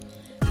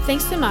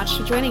Thanks so much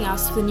for joining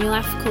us for the New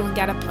Life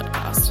Coolangatta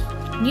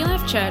podcast. New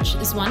Life Church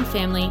is one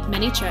family,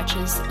 many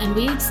churches, and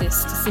we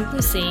exist to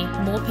simply see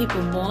more people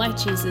more like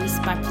Jesus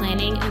by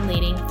planning and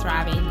leading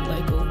thriving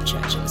local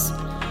churches.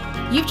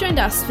 You've joined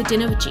us for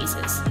Dinner with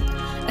Jesus,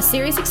 a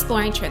series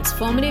exploring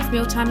transformative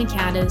mealtime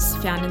encounters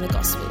found in the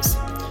Gospels.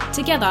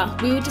 Together,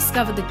 we will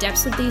discover the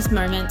depths of these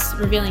moments,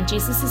 revealing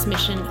Jesus'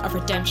 mission of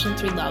redemption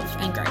through love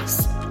and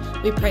grace.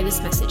 We pray this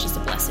message is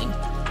a blessing.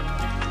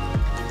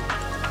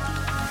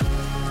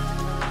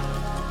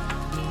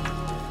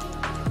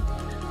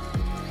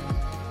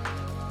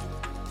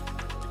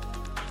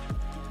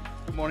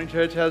 Good morning,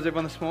 church. How's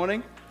everyone this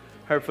morning?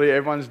 Hopefully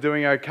everyone's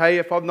doing okay.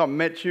 If I've not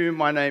met you,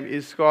 my name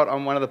is Scott.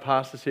 I'm one of the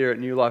pastors here at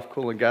New Life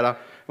Coolangatta,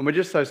 and we're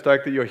just so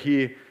stoked that you're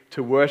here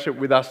to worship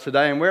with us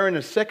today. And we're in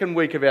the second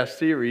week of our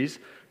series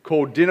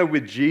called Dinner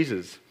with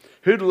Jesus.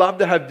 Who'd love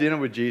to have dinner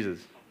with Jesus?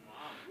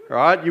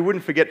 Right? You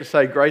wouldn't forget to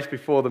say grace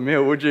before the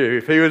meal, would you?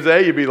 If he was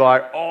there, you'd be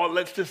like, oh,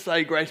 let's just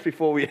say grace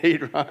before we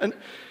eat, right?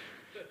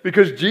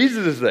 Because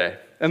Jesus is there.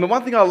 And the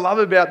one thing I love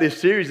about this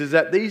series is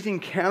that these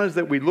encounters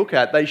that we look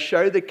at, they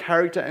show the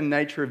character and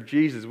nature of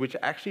Jesus, which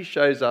actually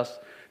shows us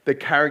the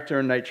character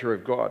and nature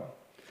of God.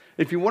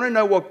 If you want to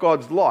know what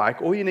God's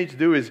like, all you need to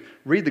do is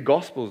read the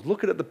Gospels,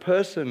 look at the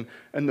person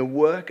and the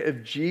work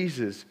of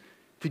Jesus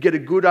to get a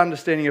good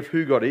understanding of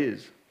who God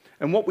is.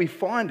 And what we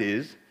find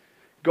is,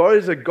 God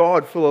is a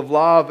God full of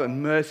love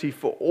and mercy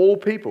for all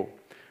people.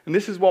 And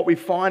this is what we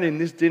find in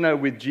this dinner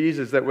with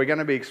Jesus that we're going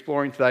to be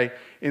exploring today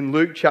in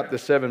Luke chapter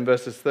 7,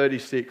 verses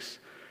 36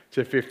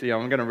 to 50.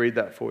 I'm going to read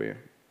that for you.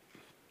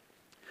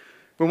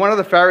 When one of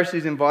the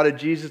Pharisees invited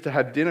Jesus to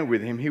have dinner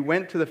with him, he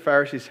went to the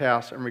Pharisee's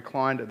house and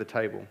reclined at the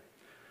table.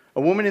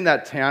 A woman in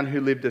that town who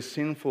lived a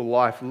sinful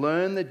life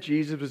learned that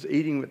Jesus was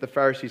eating at the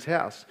Pharisee's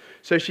house.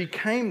 So she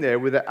came there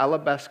with an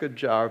alabaster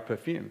jar of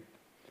perfume.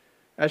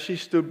 As she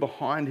stood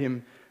behind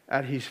him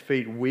at his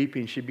feet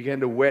weeping, she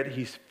began to wet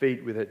his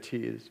feet with her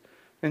tears.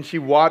 Then she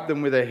wiped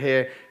them with her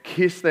hair,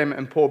 kissed them,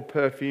 and poured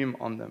perfume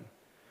on them.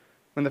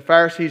 When the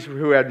Pharisees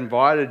who had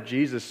invited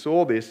Jesus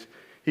saw this,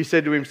 he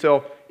said to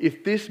himself,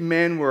 if this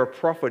man were a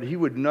prophet, he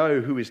would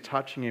know who is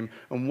touching him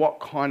and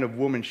what kind of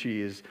woman she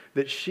is,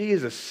 that she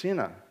is a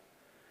sinner.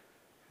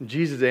 And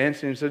Jesus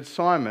answered and said,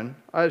 Simon,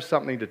 I have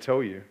something to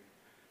tell you.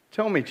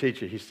 Tell me,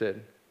 teacher, he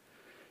said.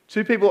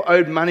 Two people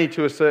owed money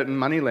to a certain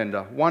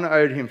moneylender. One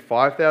owed him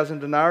 5,000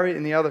 denarii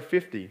and the other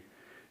 50.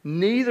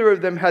 Neither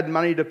of them had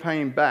money to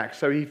pay him back,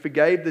 so he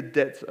forgave the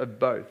debts of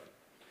both.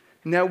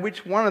 Now,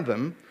 which one of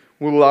them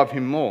will love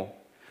him more?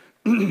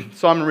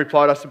 Simon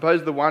replied, I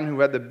suppose the one who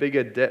had the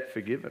bigger debt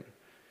forgiven.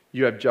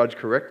 You have judged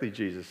correctly,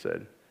 Jesus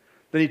said.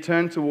 Then he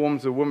turned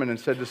towards the woman and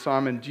said to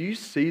Simon, do you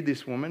see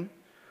this woman?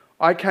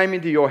 I came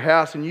into your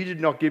house and you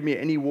did not give me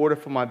any water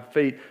for my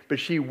feet, but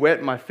she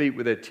wet my feet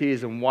with her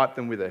tears and wiped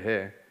them with her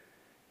hair.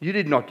 You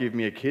did not give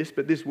me a kiss,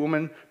 but this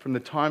woman, from the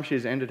time she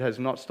has entered, has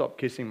not stopped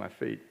kissing my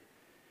feet.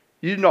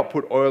 You did not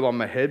put oil on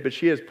my head, but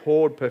she has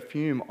poured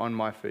perfume on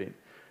my feet.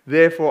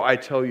 Therefore, I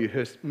tell you,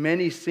 her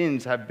many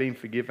sins have been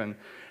forgiven,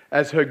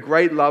 as her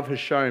great love has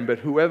shown, but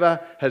whoever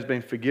has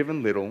been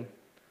forgiven little,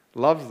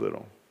 loves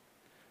little.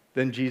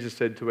 Then Jesus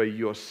said to her,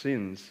 your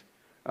sins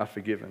are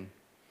forgiven.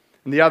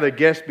 And the other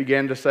guests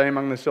began to say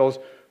among themselves,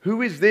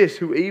 who is this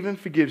who even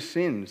forgives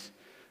sins?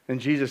 And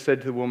Jesus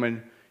said to the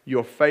woman,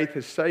 your faith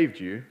has saved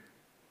you.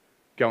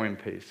 Go in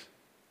peace.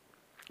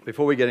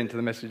 Before we get into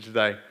the message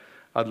today,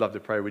 I'd love to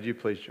pray. Would you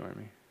please join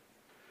me?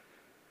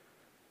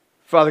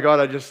 Father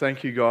God, I just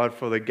thank you, God,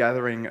 for the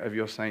gathering of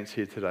your saints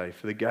here today,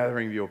 for the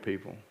gathering of your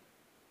people.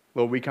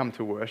 Lord, we come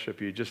to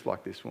worship you just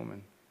like this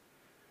woman.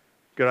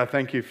 God, I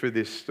thank you for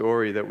this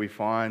story that we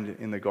find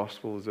in the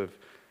Gospels of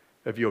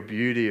your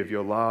beauty, of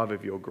your love,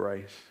 of your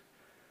grace.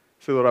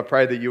 So, Lord, I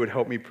pray that you would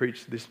help me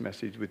preach this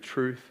message with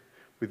truth,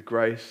 with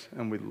grace,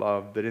 and with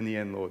love, that in the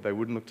end, Lord, they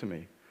wouldn't look to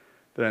me,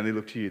 but only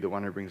look to you, the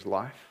one who brings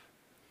life,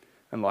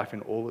 and life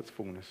in all its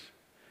fullness.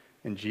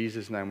 In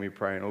Jesus' name we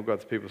pray. And all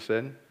God's people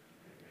said,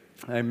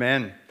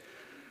 amen.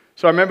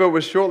 So I remember it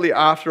was shortly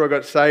after I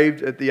got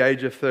saved at the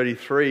age of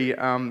 33.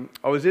 I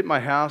was at my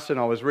house and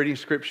I was reading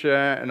scripture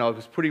and I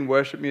was putting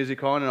worship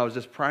music on and I was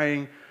just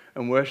praying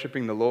and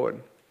worshiping the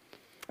Lord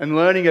and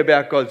learning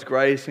about God's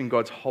grace and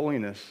God's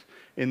holiness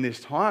in this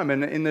time.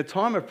 And in the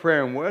time of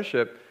prayer and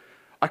worship,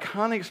 I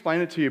can't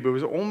explain it to you, but it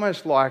was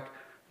almost like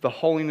the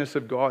holiness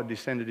of God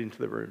descended into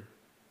the room.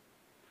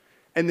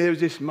 And there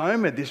was this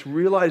moment, this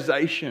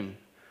realization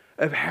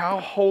of how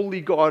holy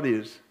God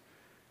is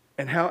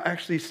and how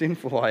actually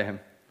sinful I am.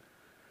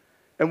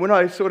 And when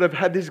I sort of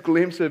had this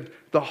glimpse of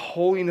the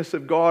holiness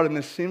of God and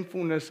the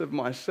sinfulness of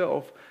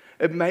myself,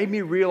 it made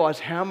me realize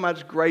how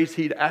much grace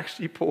he'd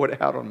actually poured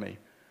out on me.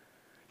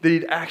 That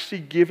he'd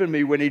actually given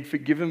me when he'd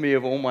forgiven me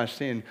of all my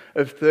sin,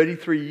 of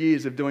 33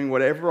 years of doing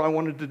whatever I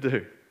wanted to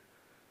do.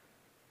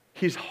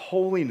 His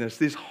holiness,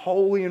 this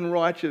holy and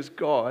righteous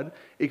God,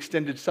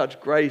 extended such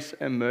grace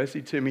and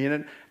mercy to me,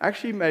 and it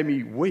actually made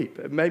me weep.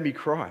 It made me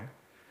cry.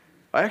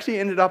 I actually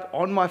ended up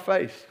on my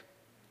face,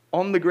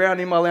 on the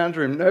ground in my lounge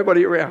room,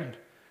 nobody around,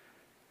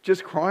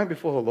 just crying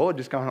before the Lord,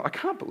 just going, I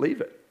can't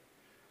believe it.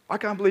 I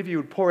can't believe you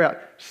would pour out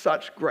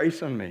such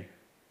grace on me.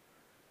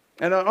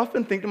 And I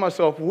often think to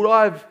myself, would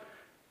I have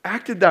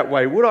acted that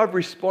way? Would I have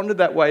responded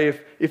that way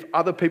if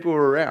other people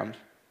were around?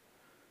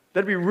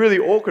 That'd be really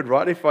awkward,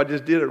 right, if I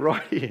just did it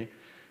right here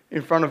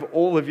in front of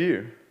all of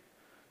you.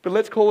 But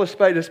let's call a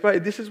spade a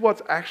spade. This is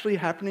what's actually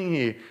happening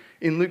here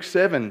in Luke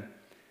 7.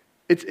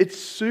 It's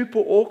super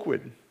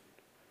awkward.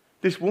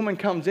 This woman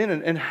comes in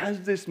and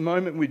has this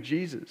moment with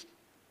Jesus.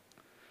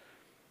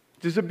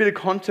 Just a bit of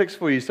context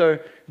for you. So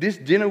this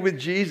dinner with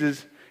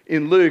Jesus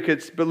in Luke,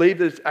 it's believed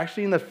that it's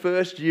actually in the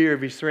first year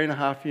of his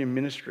 3.5-year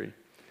ministry.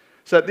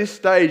 So at this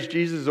stage,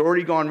 Jesus has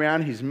already gone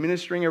around. He's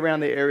ministering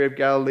around the area of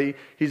Galilee.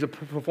 He's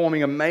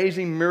performing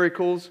amazing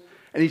miracles,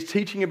 and he's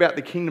teaching about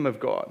the kingdom of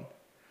God.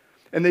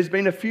 And there's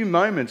been a few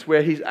moments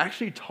where he's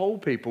actually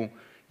told people,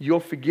 you're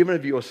forgiven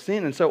of your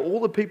sin. And so all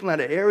the people in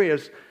that area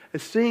are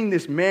seeing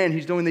this man.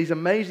 He's doing these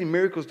amazing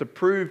miracles to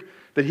prove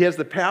that he has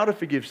the power to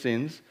forgive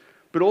sins,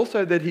 but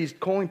also that he's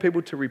calling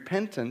people to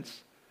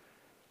repentance.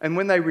 And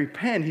when they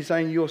repent, he's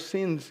saying, your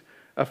sins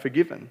are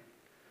forgiven.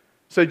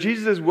 So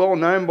Jesus is well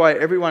known by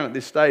everyone at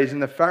this stage.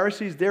 And the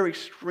Pharisees, they're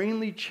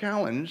extremely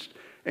challenged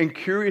and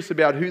curious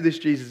about who this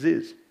Jesus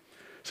is.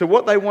 So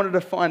what they wanted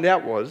to find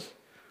out was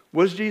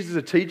Jesus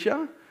a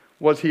teacher?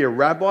 Was he a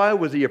rabbi?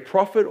 Was he a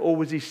prophet? Or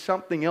was he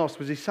something else?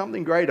 Was he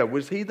something greater?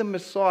 Was he the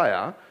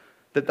Messiah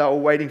that they were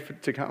waiting for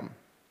to come?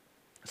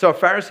 So a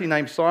Pharisee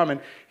named Simon,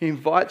 he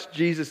invites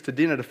Jesus to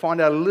dinner to find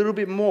out a little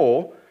bit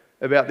more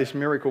about this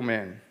miracle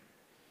man.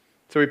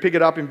 So we pick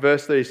it up in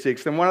verse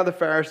 36. Then one of the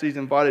Pharisees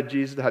invited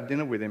Jesus to have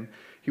dinner with him.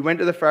 He went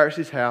to the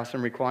Pharisee's house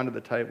and reclined at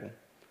the table.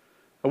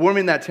 A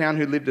woman in that town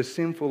who lived a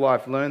sinful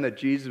life learned that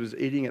Jesus was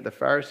eating at the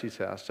Pharisee's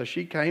house. So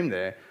she came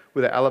there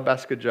with an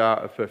alabaster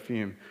jar of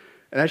perfume.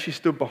 And as she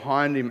stood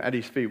behind him at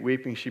his feet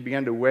weeping, she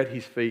began to wet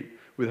his feet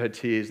with her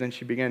tears. Then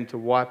she began to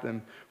wipe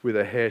them with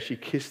her hair. She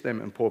kissed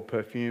them and poured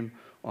perfume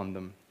on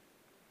them.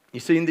 You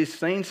see, in this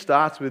scene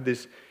starts with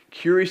this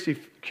curious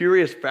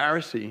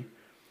Pharisee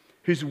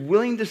who's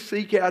willing to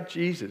seek out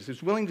Jesus,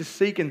 who's willing to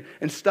seek and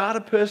start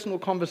a personal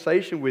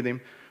conversation with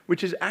him,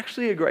 which is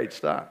actually a great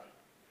start.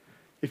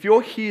 If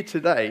you're here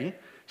today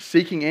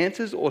seeking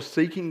answers or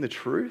seeking the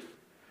truth,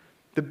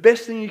 the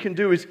best thing you can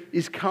do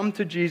is come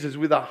to Jesus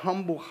with a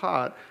humble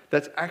heart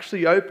that's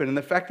actually open. And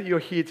the fact that you're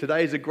here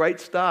today is a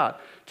great start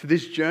to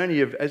this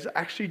journey of as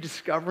actually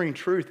discovering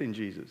truth in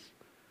Jesus.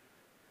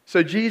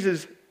 So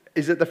Jesus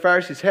is at the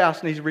Pharisee's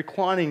house and he's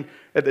reclining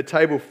at the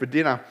table for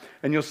dinner.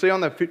 And you'll see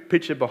on the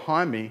picture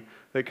behind me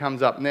that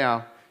comes up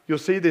now, you'll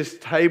see this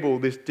table,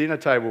 this dinner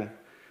table.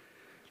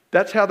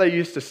 That's how they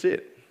used to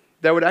sit.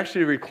 They would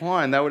actually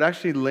recline. They would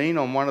actually lean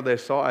on one of their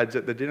sides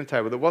at the dinner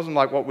table. It wasn't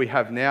like what we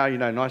have now,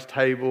 nice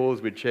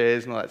tables with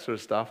chairs and all that sort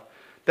of stuff.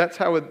 That's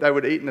how they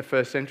would eat in the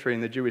first century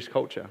in the Jewish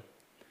culture.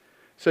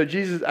 So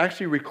Jesus is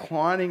actually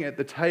reclining at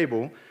the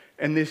table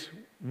and this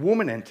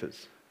woman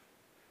enters.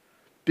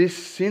 This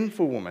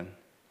sinful woman.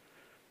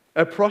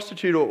 A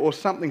prostitute or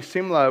something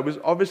similar. It was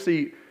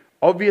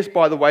obvious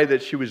by the way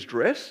that she was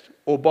dressed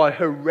or by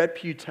her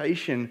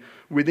reputation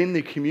within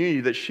the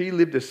community that she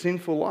lived a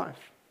sinful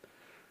life.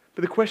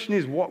 But the question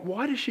is,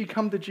 why does she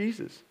come to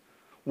Jesus?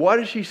 Why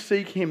does she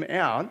seek him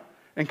out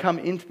and come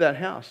into that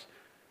house?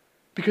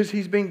 Because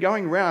he's been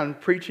going around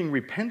preaching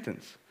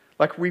repentance,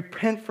 like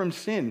repent from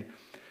sin.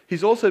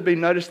 He's also been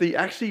noticed that he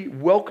actually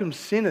welcomes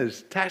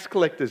sinners, tax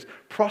collectors,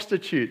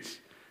 prostitutes,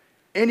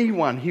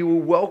 anyone he will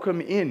welcome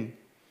in.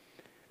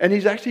 And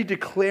he's actually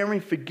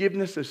declaring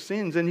forgiveness of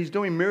sins, and he's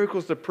doing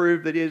miracles to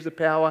prove that he has the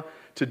power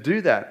to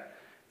do that.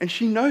 And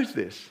she knows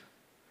this.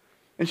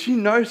 And she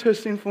knows her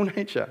sinful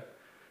nature.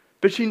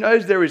 But she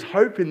knows there is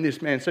hope in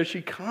this man, so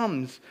she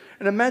comes.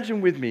 And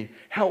imagine with me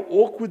how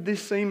awkward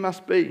this scene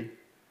must be.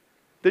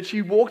 That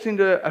she walks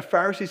into a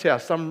Pharisee's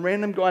house, some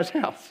random guy's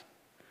house,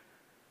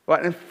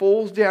 right, and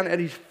falls down at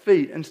his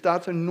feet and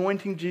starts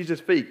anointing Jesus'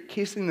 feet,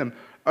 kissing them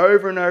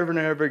over and over and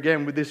over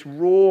again with this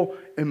raw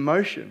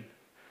emotion,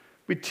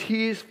 with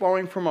tears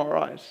flowing from her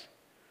eyes.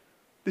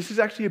 This is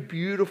actually a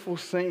beautiful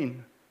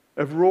scene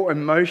of raw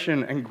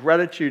emotion and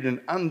gratitude,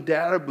 and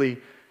undoubtedly,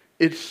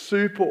 it's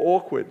super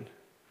awkward.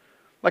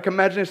 Like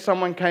imagine if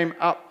someone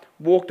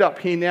walked up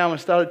here now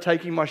and started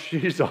taking my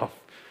shoes off,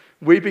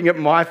 weeping at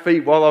my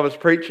feet while I was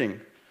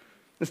preaching,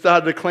 and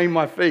started to clean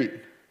my feet.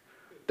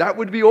 That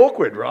would be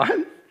awkward,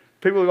 right?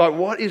 People are like,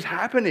 what is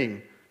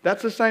happening?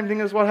 That's the same thing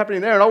as what's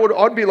happening there. And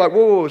I'd be like,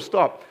 whoa,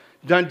 stop.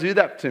 Don't do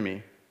that to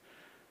me.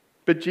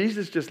 But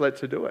Jesus just lets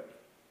her do it.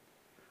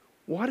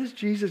 Why does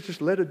Jesus just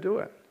let her do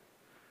it?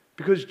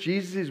 Because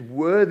Jesus is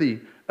worthy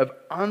of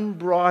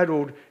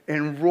unbridled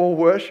and raw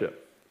worship.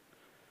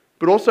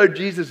 But also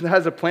Jesus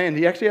has a plan.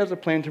 He actually has a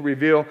plan to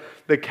reveal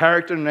the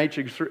character and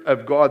nature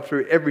of God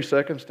through every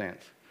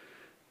circumstance.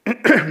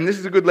 And this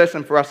is a good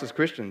lesson for us as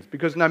Christians,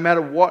 because no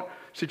matter what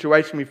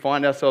situation we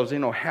find ourselves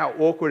in or how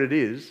awkward it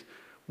is,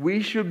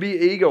 we should be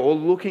eager or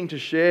looking to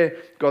share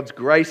God's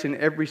grace in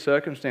every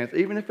circumstance,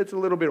 even if it's a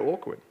little bit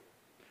awkward.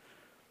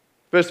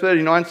 Verse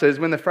 39 says,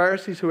 when the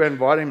Pharisees who had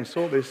invited him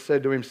saw this,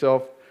 said to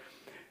himself,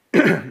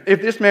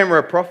 if this man were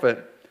a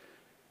prophet,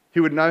 He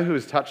would know who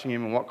is touching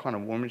him and what kind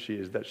of woman she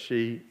is, that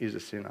she is a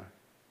sinner.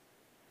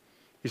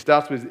 He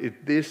starts with, if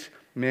this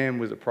man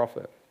was a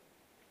prophet.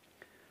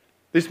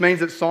 This means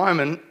that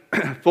Simon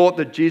thought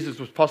that Jesus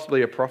was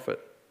possibly a prophet.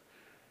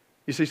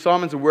 You see,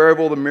 Simon's aware of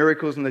all the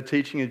miracles and the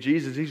teaching of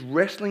Jesus. He's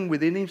wrestling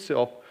within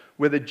himself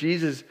whether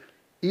Jesus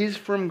is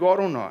from God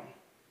or not.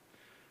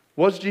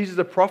 Was Jesus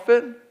a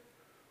prophet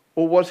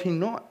or was he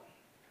not?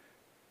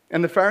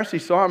 And the Pharisee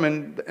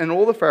Simon and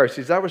all the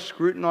Pharisees, they were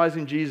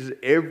scrutinizing Jesus'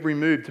 every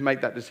move to make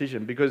that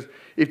decision, because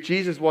if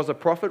Jesus was a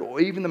prophet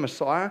or even the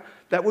Messiah,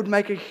 that would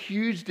make a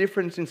huge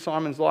difference in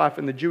Simon's life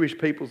and the Jewish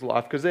people's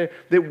life, because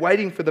they're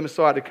waiting for the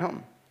Messiah to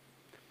come.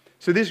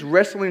 So this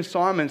wrestle in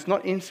Simon's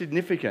not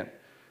insignificant.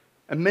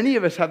 And many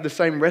of us have the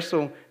same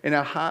wrestle in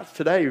our hearts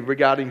today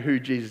regarding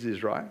who Jesus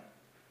is, right?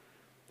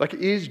 Like,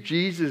 is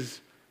Jesus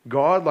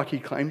God like he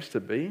claims to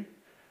be?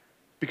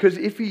 Because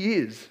if he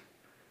is,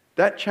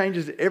 that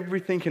changes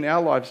everything in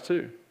our lives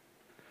too.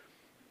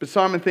 But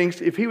Simon thinks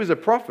if he was a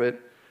prophet,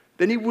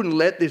 then he wouldn't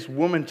let this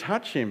woman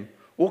touch him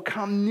or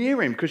come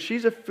near him because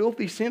she's a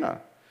filthy sinner.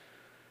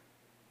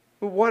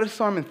 Well, why does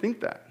Simon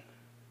think that?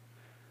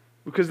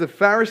 Because the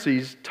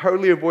Pharisees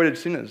totally avoided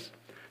sinners.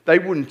 They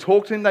wouldn't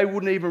talk to him. They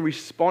wouldn't even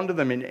respond to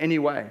them in any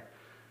way.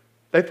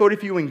 They thought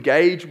if you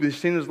engaged with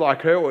sinners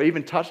like her or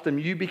even touched them,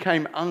 you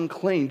became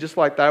unclean, just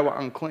like they were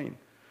unclean.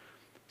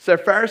 So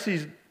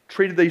Pharisees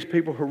treated these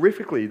people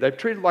horrifically. They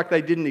treated like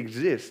they didn't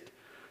exist.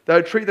 They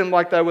would treat them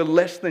like they were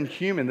less than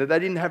human, that they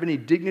didn't have any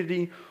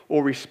dignity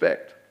or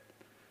respect.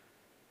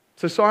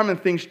 So Simon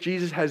thinks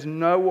Jesus has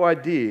no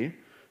idea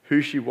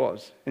who she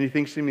was. And he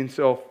thinks to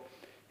himself,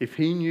 if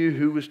he knew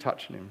who was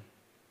touching him.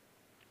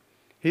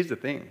 Here's the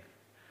thing.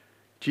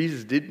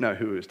 Jesus did know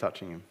who was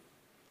touching him.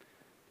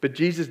 But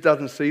Jesus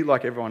doesn't see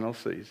like everyone else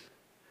sees.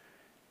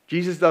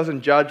 Jesus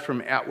doesn't judge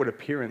from outward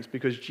appearance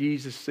because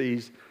Jesus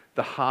sees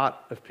the heart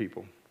of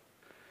people.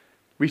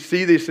 We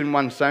see this in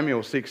 1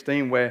 Samuel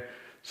 16 where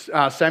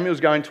Samuel's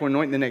going to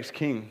anoint the next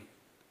king.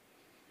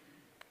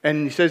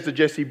 And he says to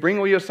Jesse, bring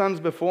all your sons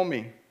before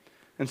me.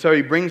 And so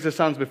he brings the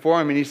sons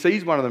before him and he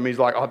sees one of them. He's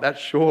like, oh, that's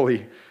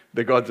surely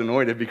the God's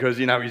anointed because,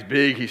 he's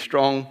big, he's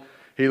strong,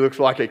 he looks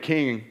like a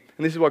king.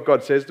 And this is what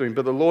God says to him.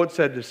 But the Lord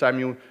said to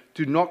Samuel,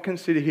 do not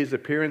consider his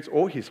appearance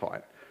or his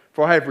height,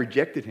 for I have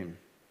rejected him.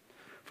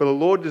 For the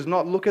Lord does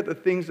not look at the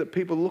things that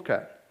people look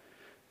at.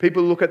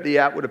 People look at the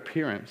outward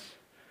appearance,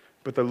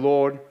 but the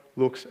Lord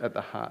looks at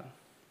the heart.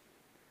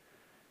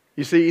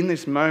 You see, in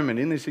this moment,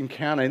 in this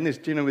encounter, in this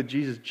dinner with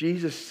Jesus,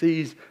 Jesus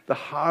sees the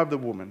heart of the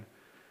woman.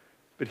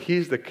 But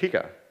here's the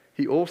kicker.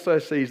 He also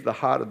sees the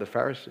heart of the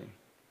Pharisee.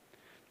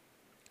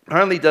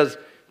 Not only does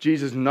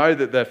Jesus know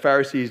that the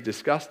Pharisee is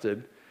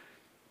disgusted,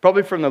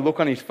 probably from the look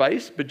on his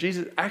face, but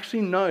Jesus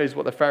actually knows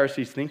what the Pharisee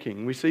is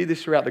thinking. We see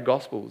this throughout the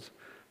Gospels.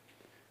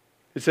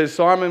 It says,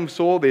 Simon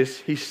saw this,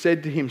 he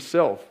said to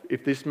himself,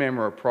 if this man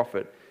were a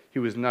prophet, he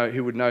would know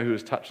who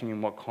was touching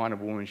him, what kind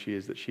of woman she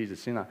is, that she's a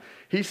sinner.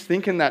 He's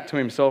thinking that to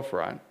himself,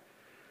 right?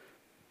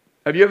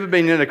 Have you ever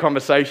been in a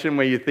conversation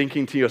where you're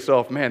thinking to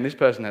yourself, man, this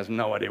person has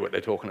no idea what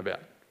they're talking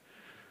about?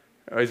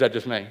 Or is that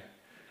just me?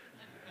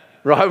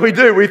 Right, we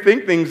do. We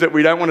think things that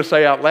we don't want to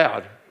say out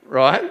loud,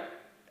 right?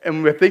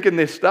 And we're thinking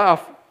this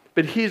stuff,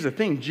 but here's the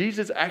thing.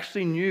 Jesus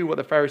actually knew what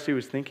the Pharisee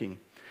was thinking.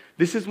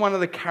 This is one of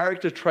the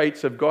character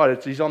traits of God.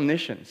 It's his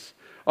omniscience.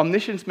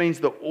 Omniscience means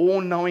the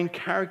all-knowing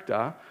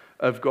character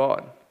of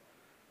God.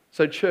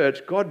 So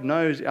church, God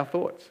knows our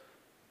thoughts.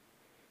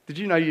 Did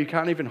you know you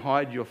can't even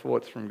hide your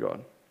thoughts from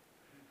God?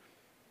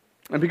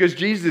 And because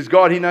Jesus is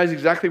God, he knows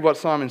exactly what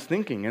Simon's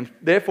thinking. And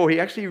therefore, he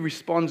actually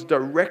responds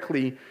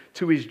directly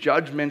to his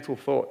judgmental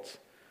thoughts.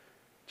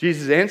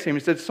 Jesus answered him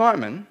and said,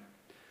 Simon,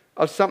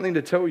 I've something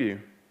to tell you.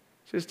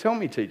 He says, tell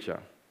me,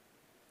 teacher.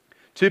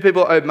 2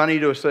 people owed money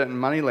to a certain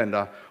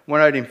moneylender.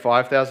 One owed him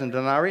 5,000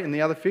 denarii and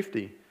the other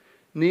 50.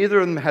 Neither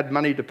of them had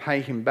money to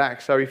pay him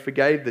back, so he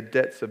forgave the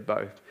debts of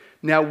both.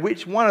 Now,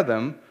 which one of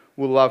them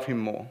will love him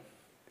more?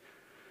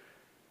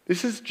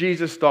 This is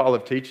Jesus' style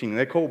of teaching.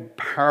 They're called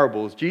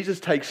parables. Jesus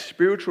takes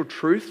spiritual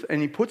truth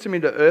and he puts them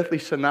into earthly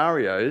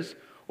scenarios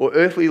or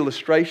earthly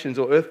illustrations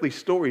or earthly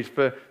stories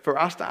for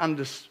us to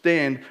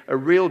understand a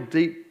real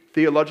deep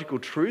theological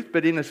truth,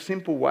 but in a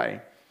simple way.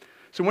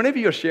 So whenever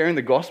you're sharing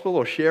the gospel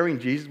or sharing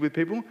Jesus with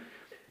people,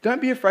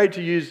 don't be afraid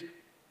to use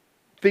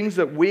things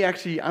that we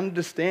actually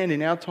understand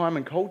in our time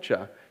and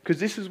culture, because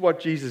this is what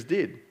Jesus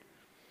did.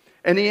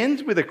 And he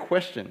ends with a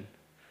question.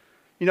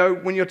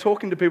 When you're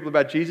talking to people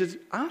about Jesus,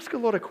 ask a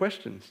lot of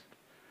questions.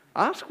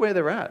 Ask where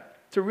they're at.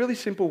 It's a really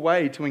simple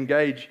way to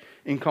engage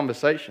in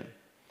conversation.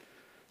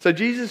 So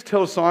Jesus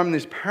tells Simon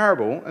this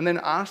parable and then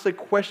asks a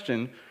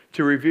question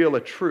to reveal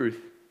a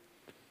truth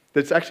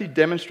that's actually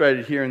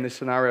demonstrated here in this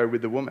scenario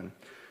with the woman.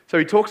 So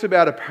he talks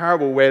about a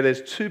parable where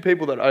there's 2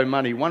 people that owe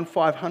money, one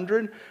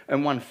 500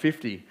 and one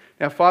 50.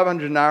 Now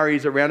 500 denarii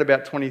is around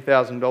about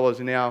 $20,000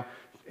 in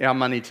our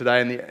money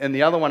today, and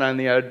the other one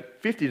only owed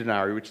 50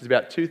 denarii, which is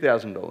about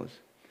 $2,000.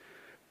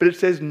 But it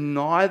says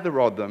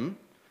neither of them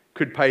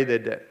could pay their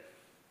debt.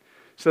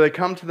 So they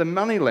come to the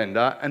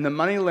moneylender, and the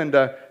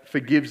moneylender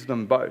forgives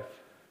them both.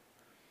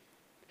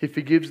 He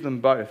forgives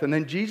them both. And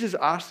then Jesus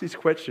asks this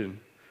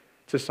question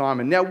to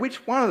Simon. Now,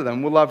 which one of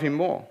them will love him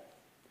more?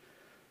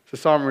 So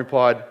Simon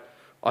replied,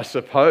 I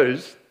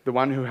suppose the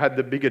one who had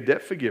the bigger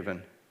debt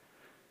forgiven.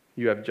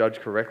 You have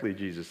judged correctly,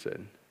 Jesus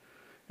said.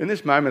 In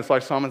this moment, it's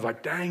like Simon's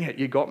like, dang it,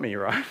 you got me,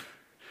 right?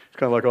 It's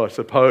kind of like, oh, I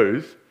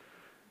suppose.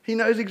 He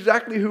knows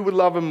exactly who would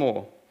love him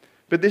more.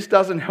 But this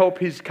doesn't help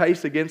his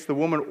case against the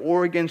woman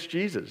or against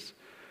Jesus.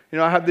 You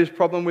know, I have this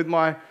problem with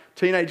my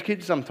teenage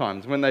kids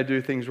sometimes when they do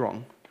things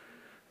wrong.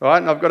 Right?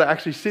 And I've got to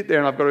actually sit there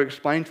and I've got to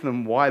explain to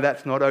them why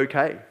that's not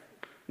okay.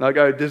 And I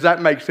go, does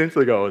that make sense?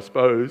 They go, I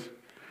suppose.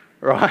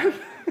 Right?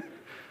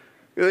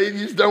 You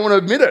just don't want to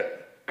admit it.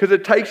 Because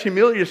it takes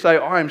humility to say,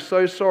 I am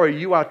so sorry,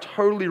 you are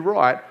totally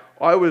right,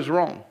 I was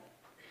wrong.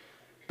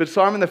 But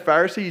Simon the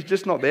Pharisee, he's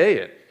just not there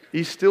yet.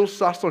 He's still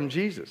sus on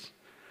Jesus.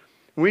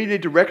 We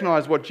need to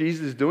recognize what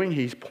Jesus is doing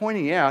here. He's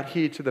pointing out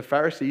here to the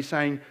Pharisee,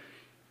 saying,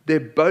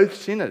 they're both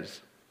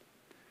sinners.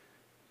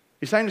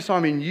 He's saying to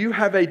Simon, you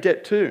have a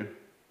debt too.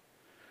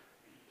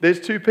 There's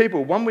two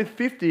people, one with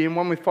 50 and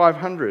one with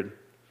 500.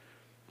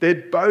 They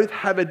both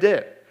have a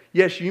debt.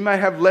 Yes, you may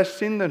have less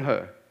sin than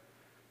her,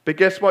 but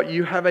guess what?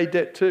 You have a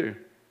debt too.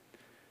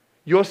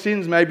 Your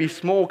sins may be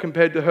small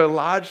compared to her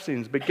large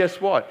sins, but guess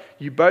what?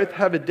 You both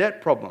have a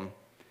debt problem.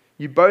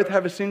 You both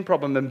have a sin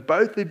problem, and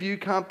both of you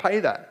can't pay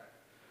that.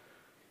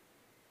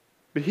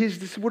 But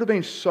this would have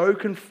been so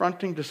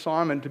confronting to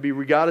Simon to be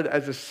regarded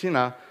as a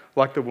sinner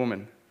like the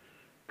woman.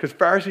 Because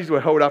Pharisees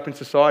were held up in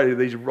society,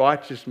 these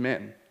righteous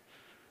men.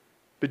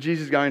 But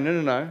Jesus is going,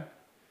 no,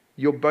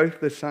 you're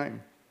both the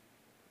same.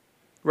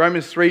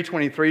 Romans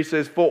 3:23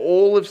 says, for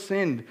all have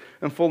sinned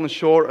and fallen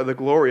short of the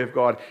glory of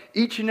God.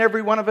 Each and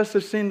every one of us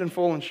have sinned and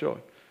fallen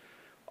short.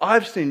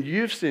 I've sinned,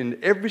 you've sinned.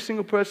 Every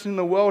single person in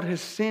the world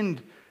has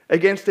sinned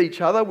against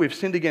each other. We've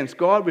sinned against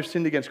God. We've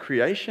sinned against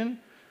creation.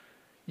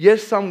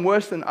 Yes, some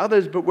worse than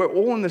others, but we're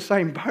all in the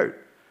same boat.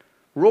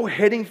 We're all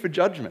heading for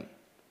judgment.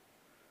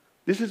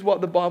 This is what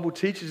the Bible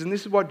teaches, and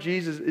this is what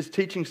Jesus is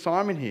teaching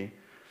Simon here.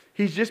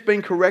 He's just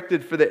been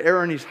corrected for the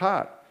error in his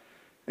heart.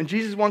 And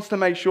Jesus wants to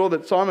make sure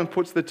that Simon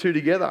puts the two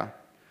together.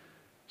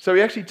 So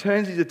he actually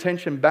turns his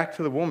attention back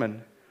to the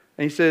woman.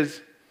 And he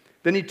says,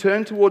 then he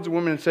turned towards the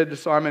woman and said to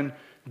Simon,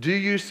 do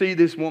you see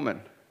this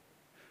woman?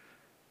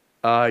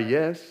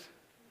 Yes.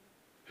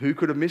 Who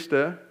could have missed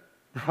her?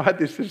 Right?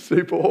 This is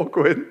super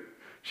awkward.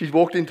 She's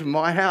walked into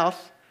my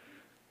house,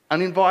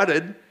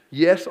 uninvited.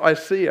 Yes, I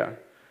see her.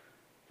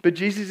 But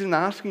Jesus isn't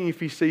asking if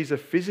he sees her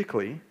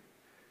physically.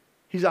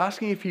 He's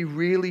asking if he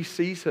really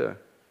sees her.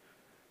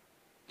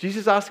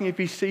 Jesus is asking if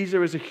he sees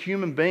her as a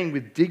human being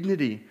with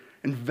dignity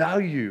and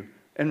value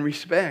and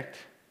respect.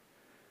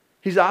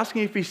 He's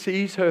asking if he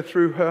sees her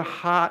through her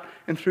heart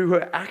and through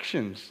her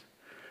actions.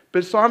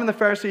 But Simon the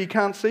Pharisee, he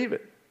can't see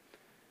it.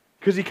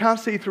 Because he can't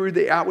see through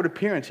the outward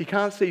appearance. He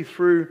can't see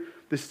through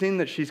the sin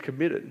that she's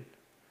committed.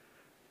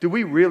 Do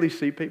we really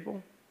see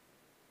people?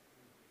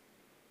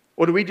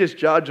 Or do we just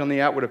judge on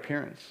the outward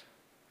appearance?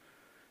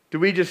 Do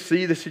we just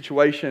see the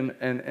situation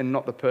and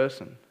not the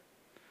person?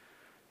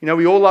 You know,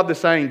 we all love the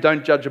saying,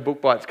 don't judge a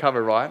book by its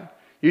cover, right?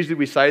 Usually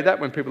we say that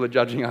when people are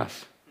judging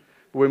us.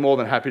 But we're more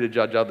than happy to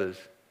judge others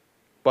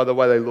by the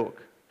way they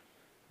look,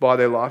 by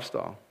their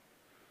lifestyle.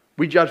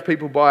 We judge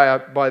people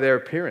by their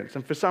appearance.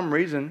 And for some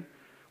reason,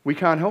 we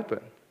can't help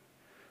it.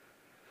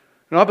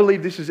 And I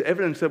believe this is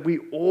evidence that we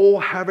all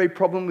have a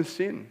problem with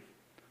sin.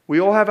 We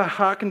all have a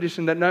heart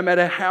condition that no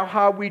matter how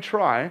hard we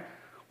try,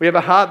 we have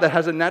a heart that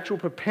has a natural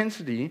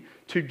propensity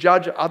to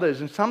judge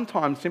others, and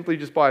sometimes simply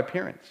just by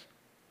appearance.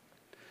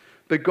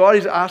 But God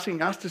is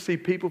asking us to see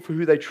people for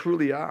who they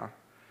truly are.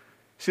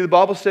 See, the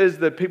Bible says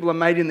that people are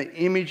made in the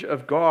image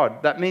of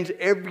God. That means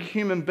every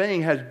human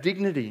being has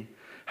dignity,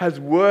 has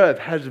worth,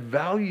 has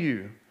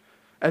value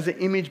as an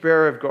image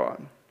bearer of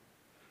God.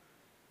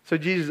 So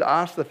Jesus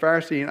asked the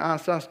Pharisee and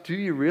asked us, do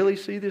you really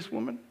see this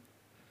woman?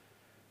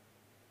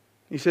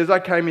 He says, I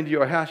came into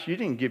your house, you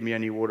didn't give me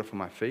any water for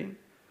my feet.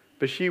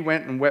 But she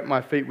went and wet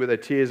my feet with her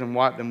tears and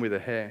wiped them with her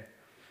hair.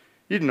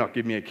 You did not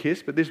give me a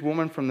kiss, but this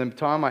woman from the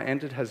time I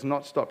entered has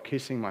not stopped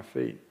kissing my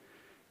feet.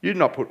 You did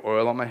not put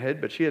oil on my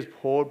head, but she has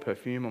poured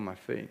perfume on my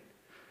feet.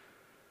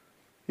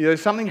 You know,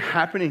 there's something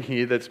happening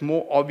here that's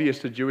more obvious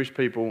to Jewish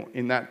people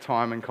in that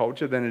time and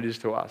culture than it is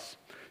to us.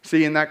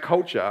 See, in that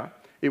culture,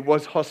 it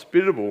was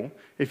hospitable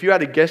if you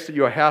had a guest at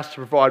your house to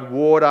provide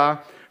water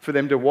for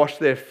them to wash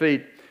their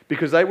feet,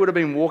 because they would have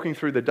been walking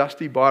through the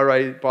dusty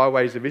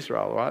byways of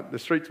Israel, right? The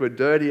streets were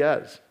dirty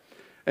as.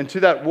 And to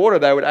that water,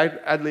 they would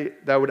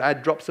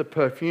add drops of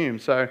perfume,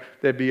 so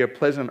there'd be a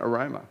pleasant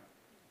aroma.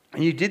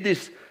 And you did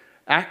this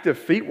act of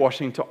feet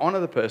washing to honor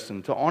the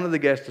person, to honor the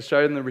guest, to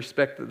show them the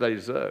respect that they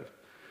deserve.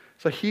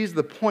 So here's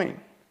the point.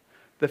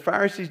 The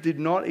Pharisees did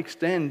not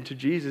extend to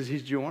Jesus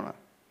his due honor.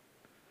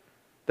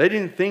 They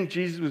didn't think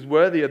Jesus was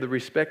worthy of the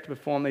respect to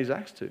perform these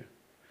acts to.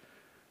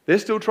 They're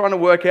still trying to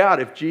work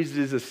out if Jesus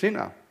is a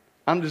sinner,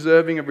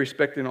 undeserving of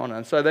respect and honor.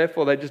 And so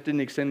therefore, they just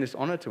didn't extend this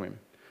honor to him,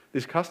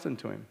 this custom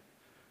to him.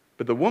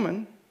 But the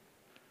woman,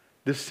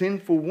 the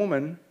sinful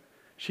woman,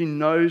 she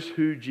knows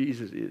who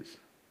Jesus is.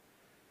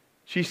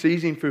 She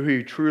sees him for who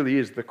he truly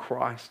is, the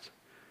Christ,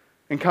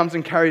 and comes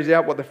and carries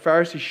out what the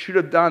Pharisees should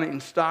have done in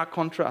stark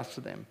contrast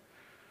to them.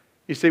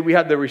 You see, we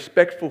have the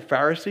respectful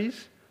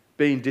Pharisees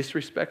being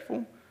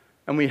disrespectful,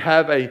 and we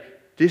have a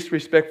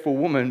disrespectful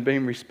woman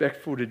being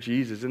respectful to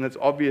Jesus, and it's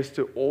obvious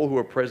to all who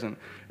are present.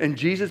 And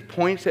Jesus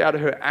points out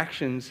her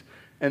actions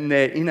and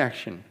their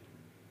inaction.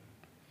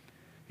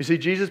 You see,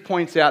 Jesus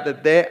points out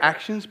that their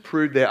actions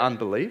prove their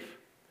unbelief,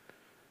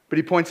 but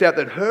he points out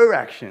that her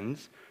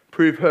actions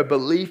prove her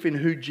belief in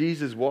who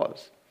Jesus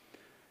was.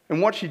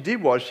 And what she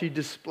did was she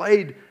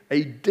displayed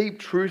a deep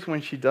truth when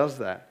she does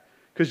that.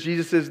 Because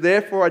Jesus says,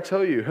 therefore I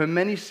tell you, her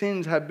many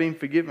sins have been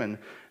forgiven,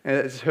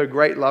 as her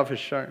great love has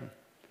shown.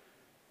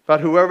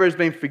 But whoever has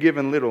been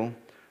forgiven little,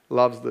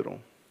 loves little.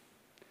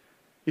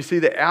 You see,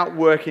 the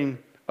outworking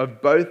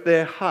of both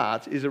their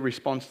hearts is a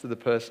response to the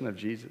person of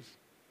Jesus.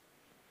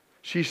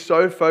 She's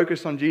so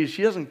focused on Jesus,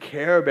 she doesn't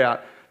care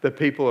about the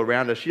people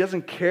around her. She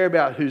doesn't care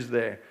about who's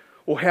there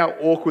or how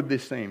awkward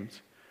this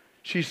seems.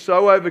 She's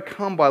so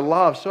overcome by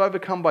love, so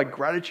overcome by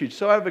gratitude,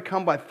 so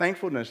overcome by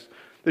thankfulness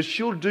that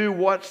she'll do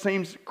what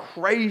seems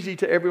crazy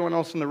to everyone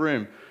else in the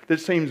room, that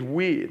seems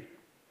weird.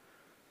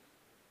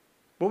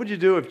 What would you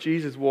do if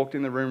Jesus walked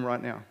in the room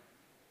right now?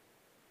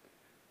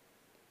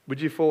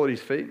 Would you fall at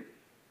his feet?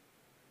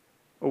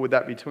 Or would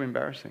that be too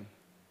embarrassing?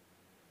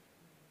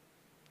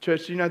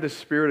 Church, do you know the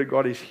Spirit of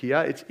God is here?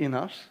 It's in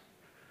us.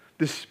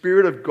 The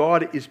Spirit of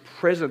God is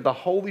present. The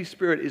Holy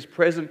Spirit is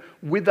present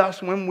with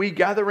us when we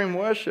gather in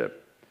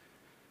worship.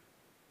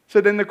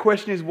 So then the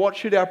question is, what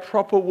should our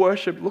proper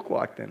worship look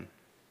like then?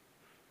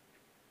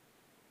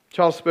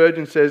 Charles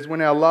Spurgeon says,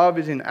 when our love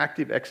is in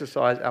active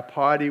exercise, our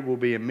piety will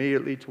be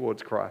immediately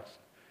towards Christ.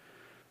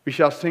 We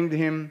shall sing to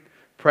him,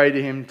 pray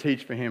to him,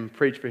 teach for him,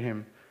 preach for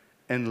him,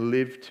 and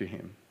live to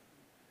him.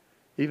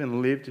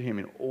 Even live to him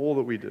in all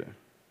that we do.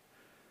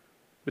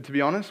 But to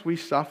be honest, we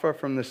suffer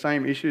from the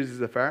same issues as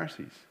the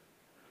Pharisees.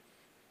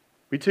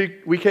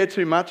 We care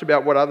too much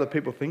about what other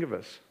people think of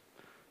us.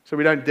 So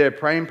we don't dare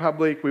pray in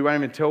public. We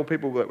won't even tell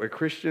people that we're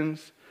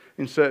Christians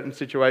in certain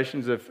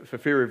situations for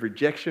fear of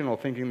rejection or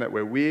thinking that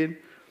we're weird.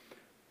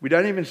 We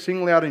don't even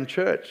sing loud in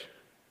church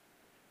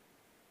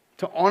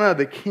to honor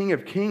the King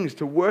of Kings,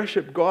 to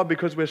worship God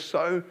because we're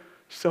so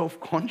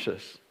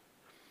self-conscious.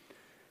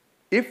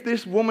 If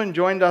this woman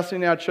joined us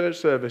in our church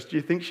service, do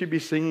you think she'd be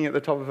singing at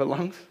the top of her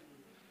lungs?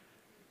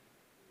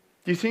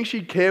 Do you think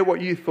she'd care what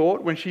you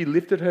thought when she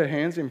lifted her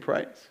hands in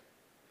praise?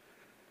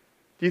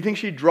 Do you think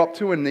she'd drop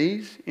to her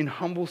knees in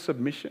humble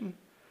submission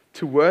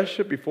to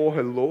worship before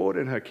her Lord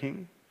and her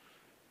King?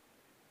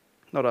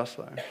 Not us,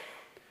 though,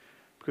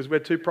 because we're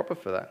too proper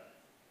for that.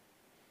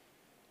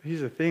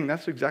 Here's the thing,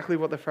 that's exactly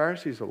what the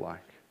Pharisees are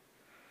like.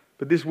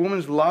 But this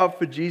woman's love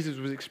for Jesus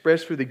was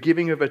expressed through the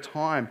giving of her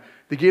time,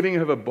 the giving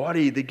of her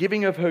body, the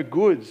giving of her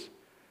goods,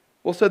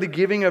 also the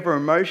giving of her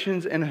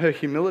emotions and her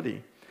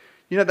humility.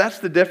 You know, that's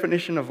the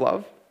definition of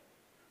love.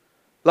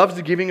 Love's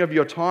the giving of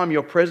your time,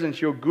 your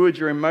presence, your goods,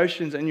 your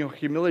emotions, and your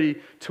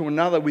humility to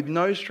another with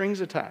no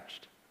strings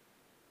attached.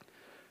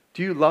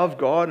 Do you love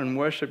God and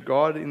worship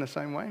God in the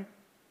same way?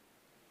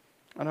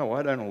 I know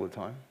I don't all the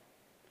time.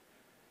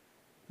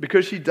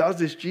 Because she does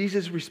this,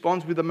 Jesus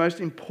responds with the most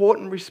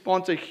important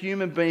response a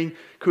human being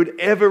could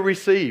ever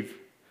receive.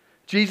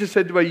 Jesus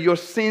said to her, your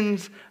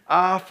sins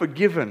are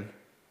forgiven.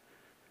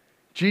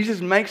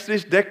 Jesus makes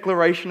this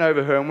declaration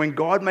over her, and when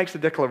God makes a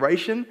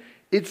declaration,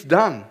 it's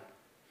done.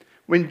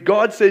 When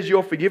God says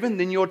you're forgiven,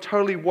 then you're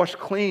totally washed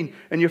clean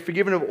and you're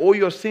forgiven of all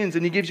your sins,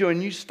 and he gives you a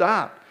new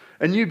start,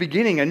 a new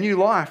beginning, a new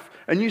life,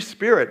 a new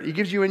spirit. He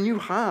gives you a new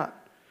heart.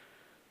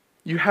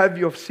 You have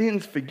your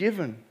sins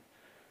forgiven.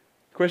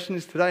 The question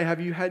is today,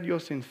 have you had your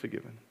sins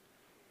forgiven?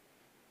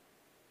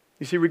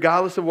 You see,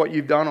 regardless of what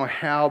you've done or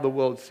how the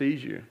world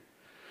sees you,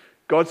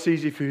 God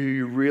sees you for who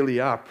you really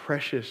are,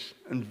 precious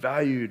and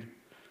valued,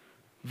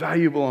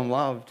 valuable and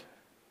loved.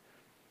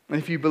 And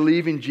if you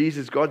believe in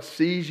Jesus, God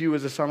sees you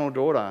as a son or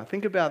daughter.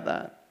 Think about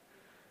that.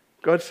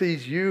 God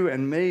sees you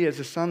and me as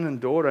a son and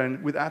daughter,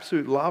 and with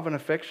absolute love and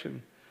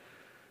affection.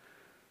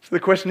 So the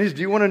question is,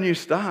 do you want a new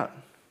start?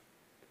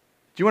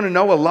 Do you want to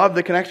know a love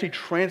that can actually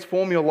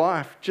transform your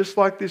life, just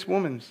like this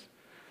woman's?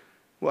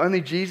 Well,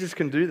 only Jesus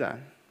can do that.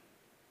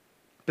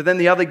 But then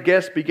the other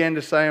guests began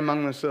to say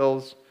among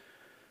themselves,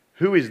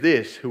 who is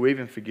this who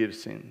even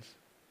forgives sins?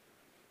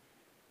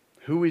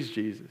 Who is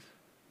Jesus?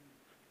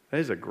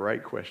 That is a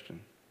great question.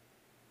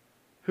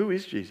 Who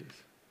is Jesus?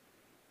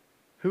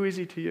 Who is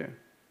he to you?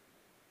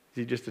 Is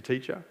he just a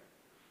teacher?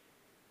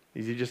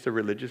 Is he just a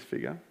religious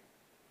figure?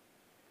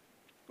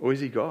 Or is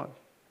he God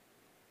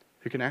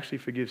who can actually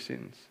forgive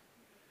sins?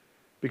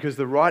 Because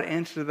the right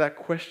answer to that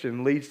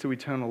question leads to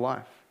eternal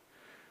life.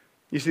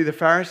 You see, the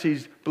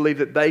Pharisees believed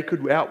that they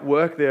could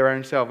outwork their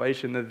own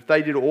salvation, that if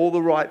they did all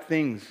the right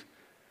things,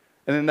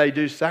 and then they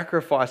do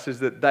sacrifices,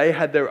 that they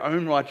had their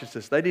own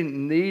righteousness. They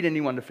didn't need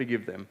anyone to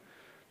forgive them.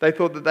 They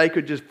thought that they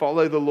could just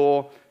follow the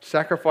law,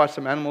 sacrifice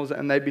some animals,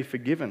 and they'd be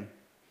forgiven.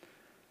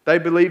 They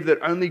believed that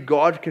only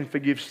God can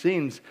forgive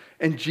sins.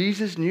 And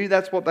Jesus knew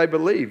that's what they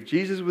believed.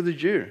 Jesus was a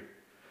Jew.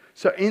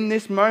 So in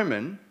this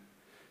moment,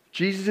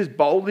 Jesus is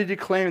boldly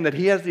declaring that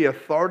he has the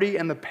authority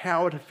and the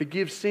power to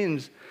forgive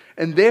sins.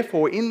 And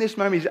therefore, in this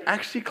moment, he's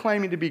actually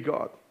claiming to be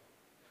God.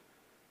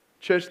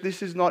 Church,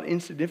 this is not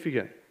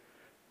insignificant.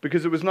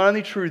 Because it was not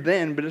only true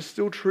then, but it's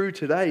still true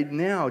today.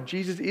 Now,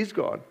 Jesus is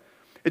God.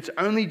 It's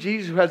only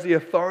Jesus who has the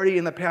authority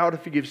and the power to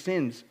forgive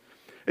sins.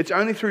 It's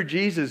only through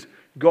Jesus,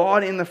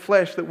 God in the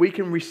flesh, that we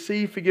can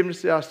receive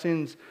forgiveness of our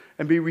sins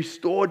and be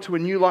restored to a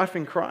new life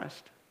in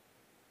Christ.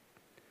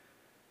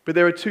 But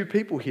there are two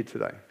people here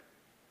today.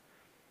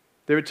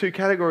 There are two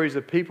categories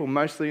of people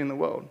mostly in the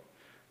world.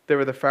 There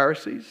are the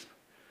Pharisees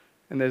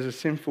and there's a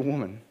sinful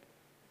woman.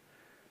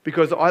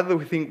 Because either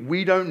we think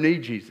we don't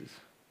need Jesus.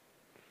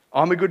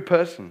 I'm a good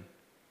person.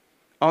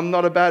 I'm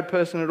not a bad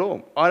person at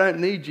all. I don't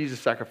need Jesus'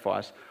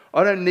 sacrifice.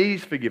 I don't need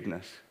his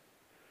forgiveness.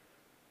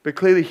 But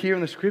clearly here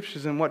in the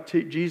scriptures and what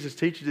Jesus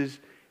teaches is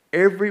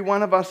every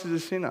one of us is a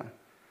sinner.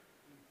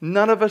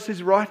 None of us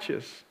is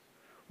righteous.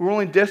 We're all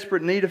in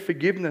desperate need of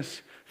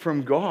forgiveness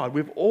from God.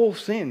 We've all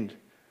sinned.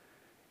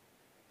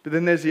 But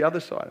then there's the other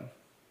side.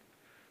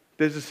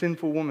 There's a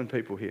sinful woman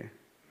people here.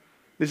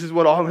 This is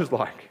what I was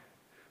like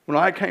when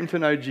I came to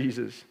know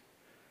Jesus.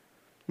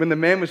 When the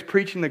man was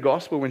preaching the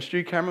gospel, when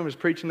Stu Cameron was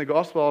preaching the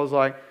gospel, I was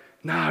like,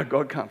 nah,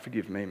 God can't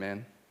forgive me,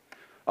 man.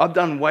 I've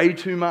done way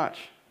too much.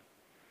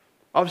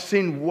 I've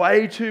sinned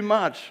way too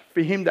much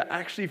for him to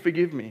actually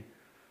forgive me.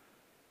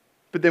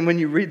 But then when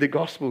you read the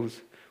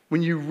Gospels,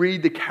 when you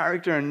read the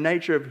character and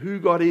nature of who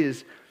God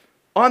is,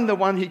 I'm the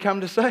one he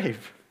come to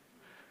save.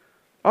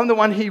 I'm the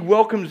one he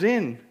welcomes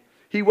in.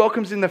 He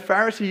welcomes in the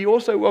Pharisee. He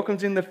also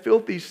welcomes in the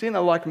filthy sinner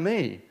like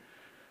me.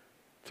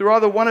 So we're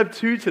either one of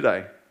two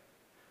today.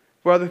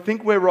 We either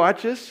think we're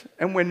righteous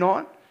and we're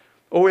not,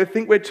 or we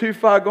think we're too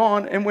far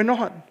gone and we're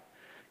not.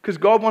 Because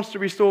God wants to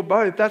restore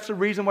both. That's the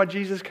reason why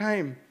Jesus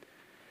came.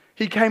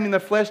 He came in the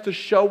flesh to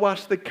show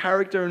us the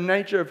character and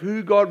nature of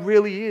who God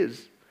really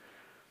is.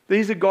 That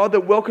he's a God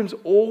that welcomes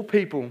all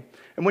people.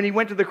 And when he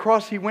went to the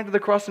cross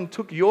and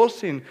took your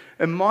sin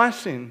and my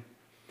sin.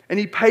 And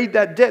he paid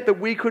that debt that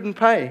we couldn't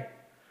pay.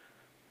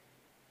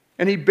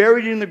 And he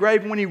buried it in the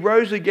grave. And when he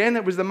rose again,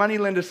 it was the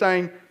moneylender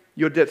saying,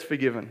 your debt's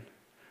forgiven.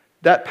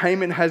 That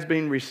payment has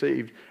been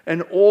received.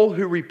 And all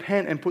who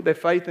repent and put their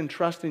faith and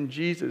trust in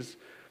Jesus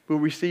will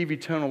receive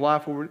eternal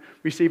life, will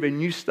receive a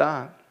new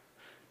start.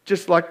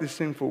 Just like this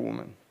sinful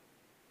woman.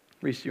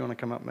 Reese, you want to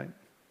come up, mate?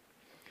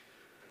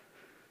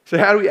 So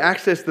how do we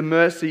access the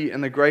mercy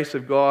and the grace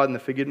of God and the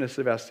forgiveness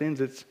of our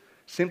sins? It's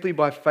simply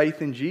by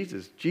faith in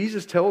Jesus.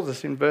 Jesus tells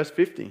us in verse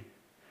 50.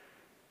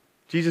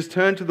 Jesus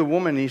turned to the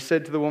woman and he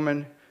said to the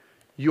woman,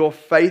 your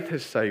faith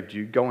has saved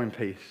you. Go in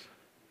peace.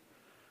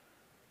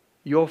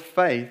 Your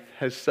faith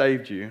has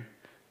saved you.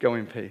 Go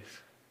in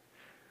peace.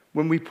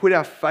 When we put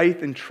our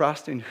faith and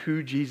trust in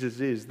who Jesus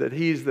is, that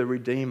he is the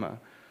Redeemer,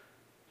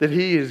 that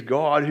he is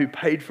God who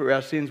paid for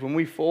our sins, when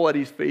we fall at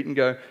his feet and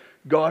go,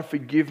 God,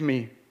 forgive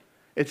me,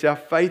 it's our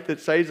faith that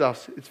saves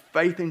us. It's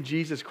faith in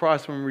Jesus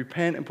Christ. When we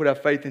repent and put our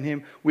faith in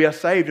him, we are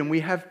saved and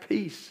we have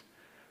peace.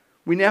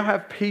 We now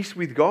have peace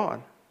with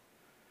God.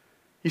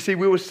 You see,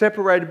 we were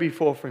separated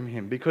before from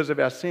him because of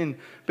our sin,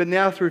 but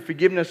now through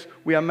forgiveness,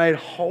 we are made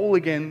whole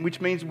again, which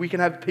means we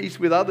can have peace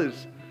with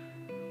others.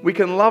 We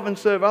can love and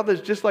serve others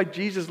just like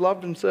Jesus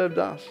loved and served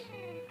us.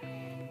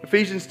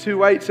 Ephesians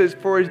 2:8 says,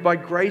 for it is by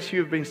grace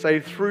you have been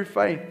saved through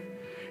faith.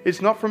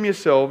 It's not from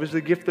yourself, it's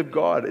the gift of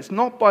God. It's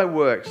not by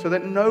works, so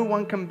that no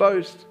one can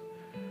boast.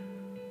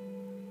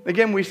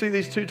 Again, we see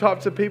these two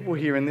types of people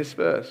here in this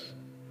verse.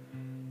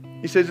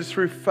 He says it's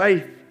through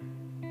faith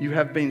you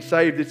have been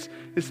saved.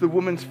 It's the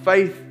woman's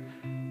faith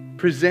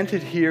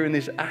presented here in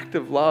this act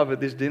of love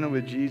at this dinner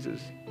with Jesus.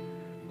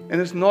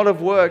 And it's not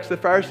of works. The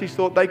Pharisees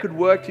thought they could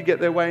work to get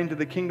their way into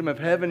the kingdom of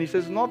heaven. He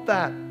says, not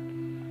that.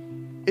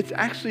 It's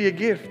actually a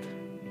gift.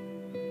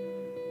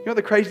 You know what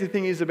the crazy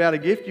thing is about a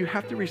gift? You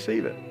have to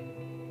receive it.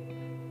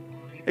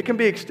 It can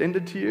be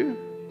extended to you,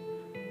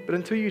 but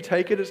until you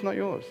take it, it's not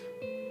yours.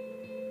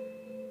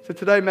 So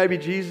today, maybe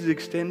Jesus is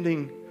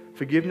extending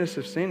forgiveness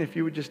of sin if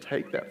you would just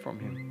take that from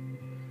him.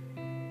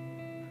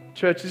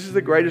 Church, this is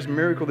the greatest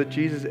miracle that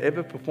Jesus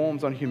ever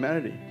performs on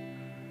humanity.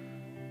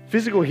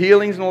 Physical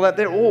healings and all that,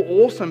 they're all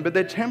awesome, but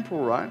they're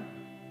temporal, right?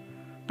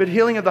 But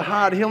healing of the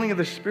heart, healing of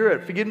the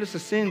spirit, forgiveness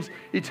of sins,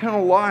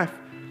 eternal life,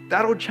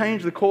 that'll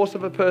change the course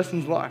of a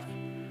person's life.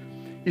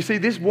 You see,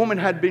 this woman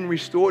had been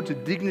restored to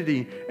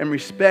dignity and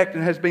respect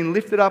and has been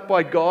lifted up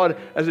by God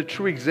as a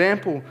true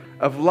example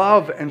of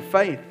love and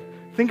faith.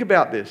 Think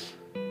about this.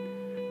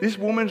 This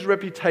woman's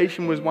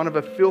reputation was one of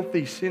a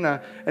filthy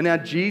sinner, and now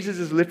Jesus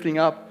is lifting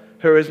up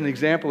her as an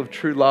example of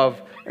true love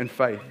and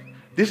faith.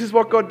 This is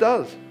what God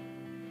does.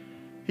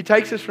 He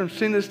takes us from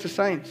sinners to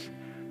saints,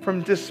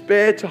 from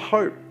despair to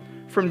hope,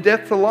 from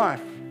death to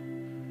life.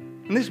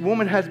 And this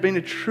woman has been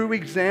a true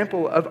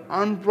example of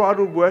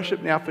unbridled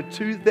worship now for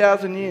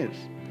 2,000 years.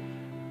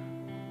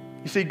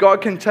 You see,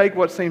 God can take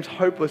what seems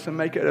hopeless and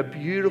make it a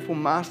beautiful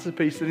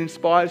masterpiece that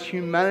inspires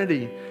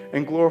humanity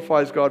and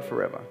glorifies God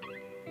forever.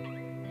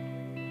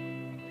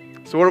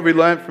 So what have we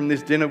learned from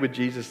this dinner with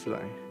Jesus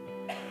today?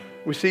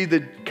 We see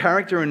the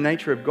character and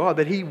nature of God,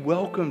 that he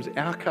welcomes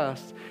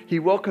outcasts, he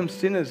welcomes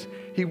sinners,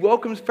 he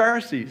welcomes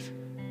Pharisees.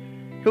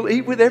 He'll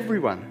eat with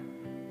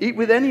everyone, eat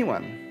with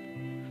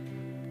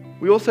anyone.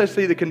 We also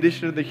see the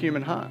condition of the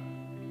human heart,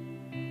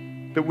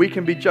 that we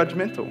can be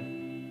judgmental.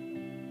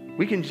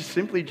 We can just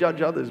simply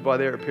judge others by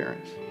their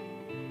appearance.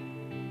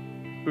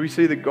 But we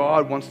see that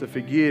God wants to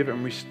forgive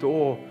and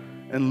restore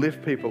and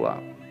lift people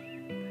up.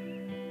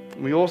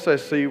 We also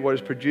see what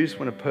is produced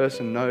when a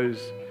person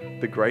knows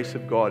the grace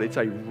of God. It's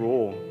a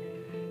raw,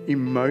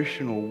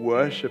 emotional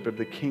worship of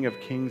the King of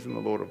Kings and the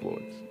Lord of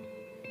Lords.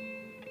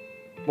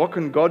 What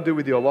can God do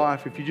with your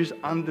life if you just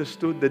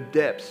understood the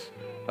depths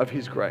of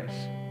his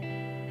grace?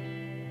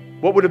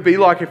 What would it be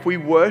like if we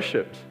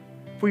worshipped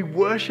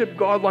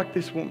God like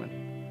this woman?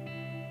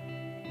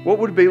 What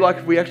would it be like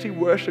if we actually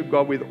worship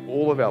God with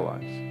all of our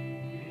lives?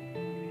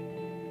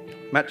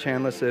 Matt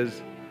Chandler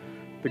says,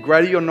 the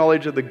greater your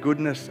knowledge of the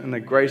goodness and the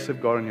grace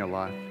of God in your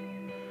life,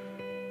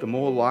 the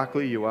more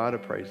likely you are to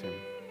praise him.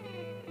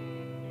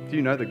 Do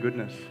you know the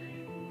goodness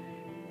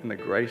and the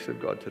grace of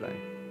God today?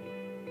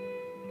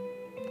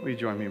 Will you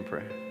join me in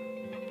prayer?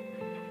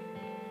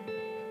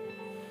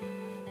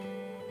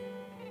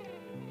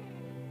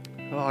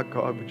 Oh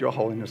God, would your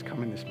holiness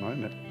come in this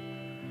moment?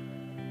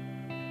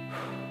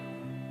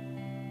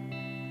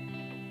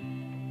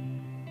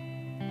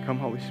 Come,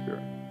 Holy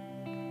Spirit.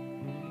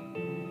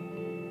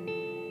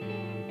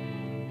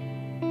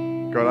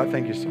 God, I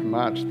thank you so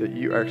much that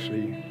you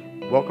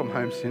actually welcome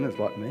home sinners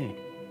like me.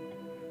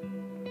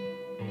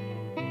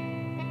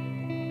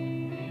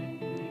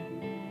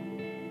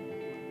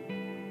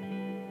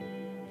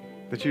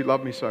 That you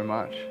love me so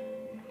much,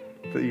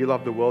 that you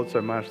love the world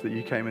so much that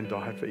you came and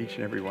died for each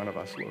and every one of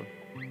us, Lord.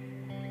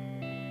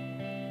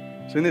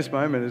 So in this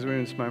moment, as we're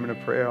in this moment of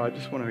prayer, I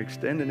just want to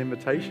extend an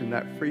invitation,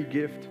 that free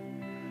gift,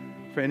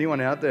 for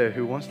anyone out there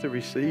who wants to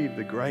receive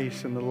the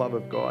grace and the love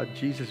of God.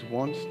 Jesus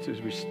wants to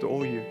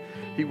restore you.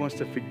 He wants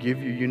to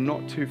forgive you. You're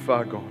not too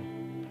far gone.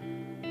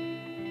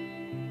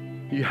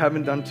 You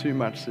haven't done too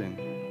much sin.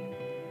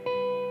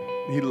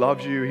 He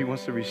loves you. He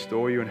wants to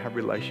restore you and have a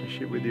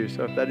relationship with you.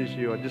 So if that is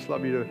you, I'd just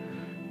love you to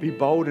be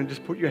bold and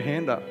just put your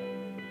hand up.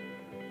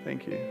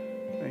 Thank you.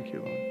 Thank you,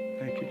 Lord.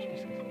 Thank you,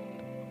 Jesus.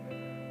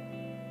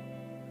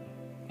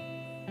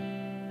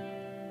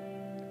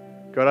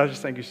 God, I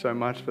just thank you so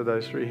much for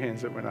those 3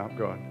 hands that went up,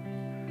 God.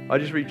 I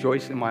just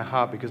rejoice in my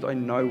heart because I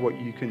know what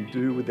you can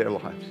do with their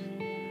lives.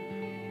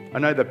 I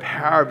know the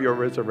power of your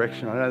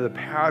resurrection. I know the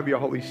power of your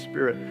Holy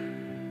Spirit.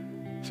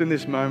 So in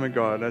this moment,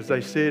 God, as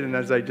they sit and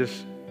as they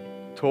just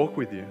talk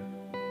with you,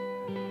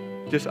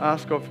 just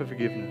ask God for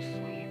forgiveness.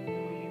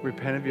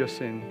 Repent of your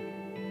sin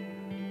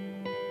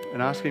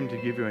and ask him to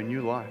give you a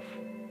new life.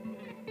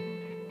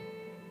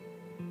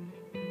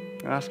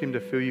 Ask him to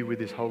fill you with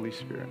his Holy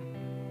Spirit.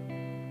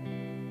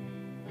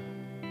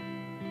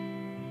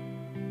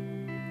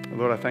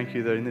 Lord, I thank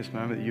you that in this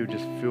moment that you would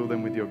just fill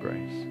them with your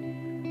grace.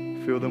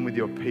 Fill them with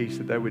your peace,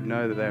 that they would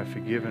know that they are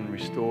forgiven,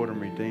 restored and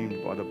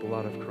redeemed by the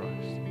blood of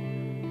Christ.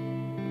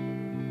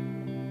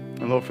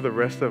 And Lord, for the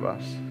rest of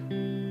us,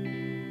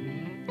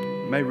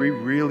 may we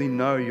really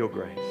know your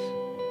grace.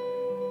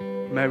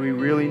 May we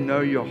really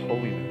know your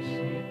holiness.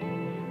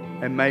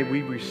 And may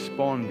we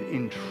respond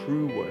in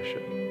true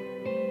worship,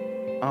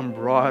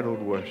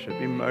 unbridled worship,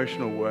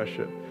 emotional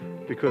worship,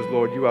 because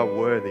Lord, you are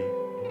worthy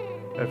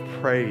of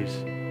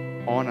praise,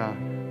 honor,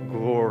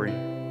 glory.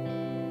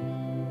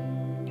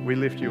 We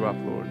lift you up,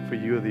 Lord, for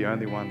you are the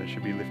only one that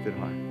should be lifted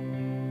high.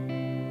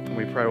 And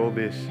we pray all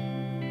this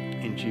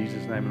in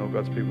Jesus' name, and all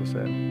God's people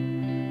said,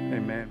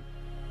 amen.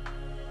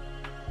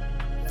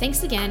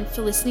 Thanks again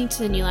for listening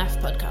to the New Life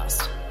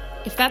podcast.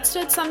 If that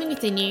stirred something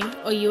within you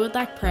or you would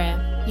like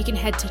prayer, you can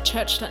head to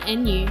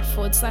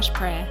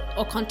church.nu/prayer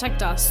or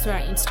contact us through our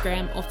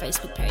Instagram or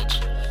Facebook page.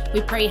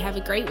 We pray you have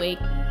a great week.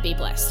 Be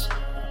blessed.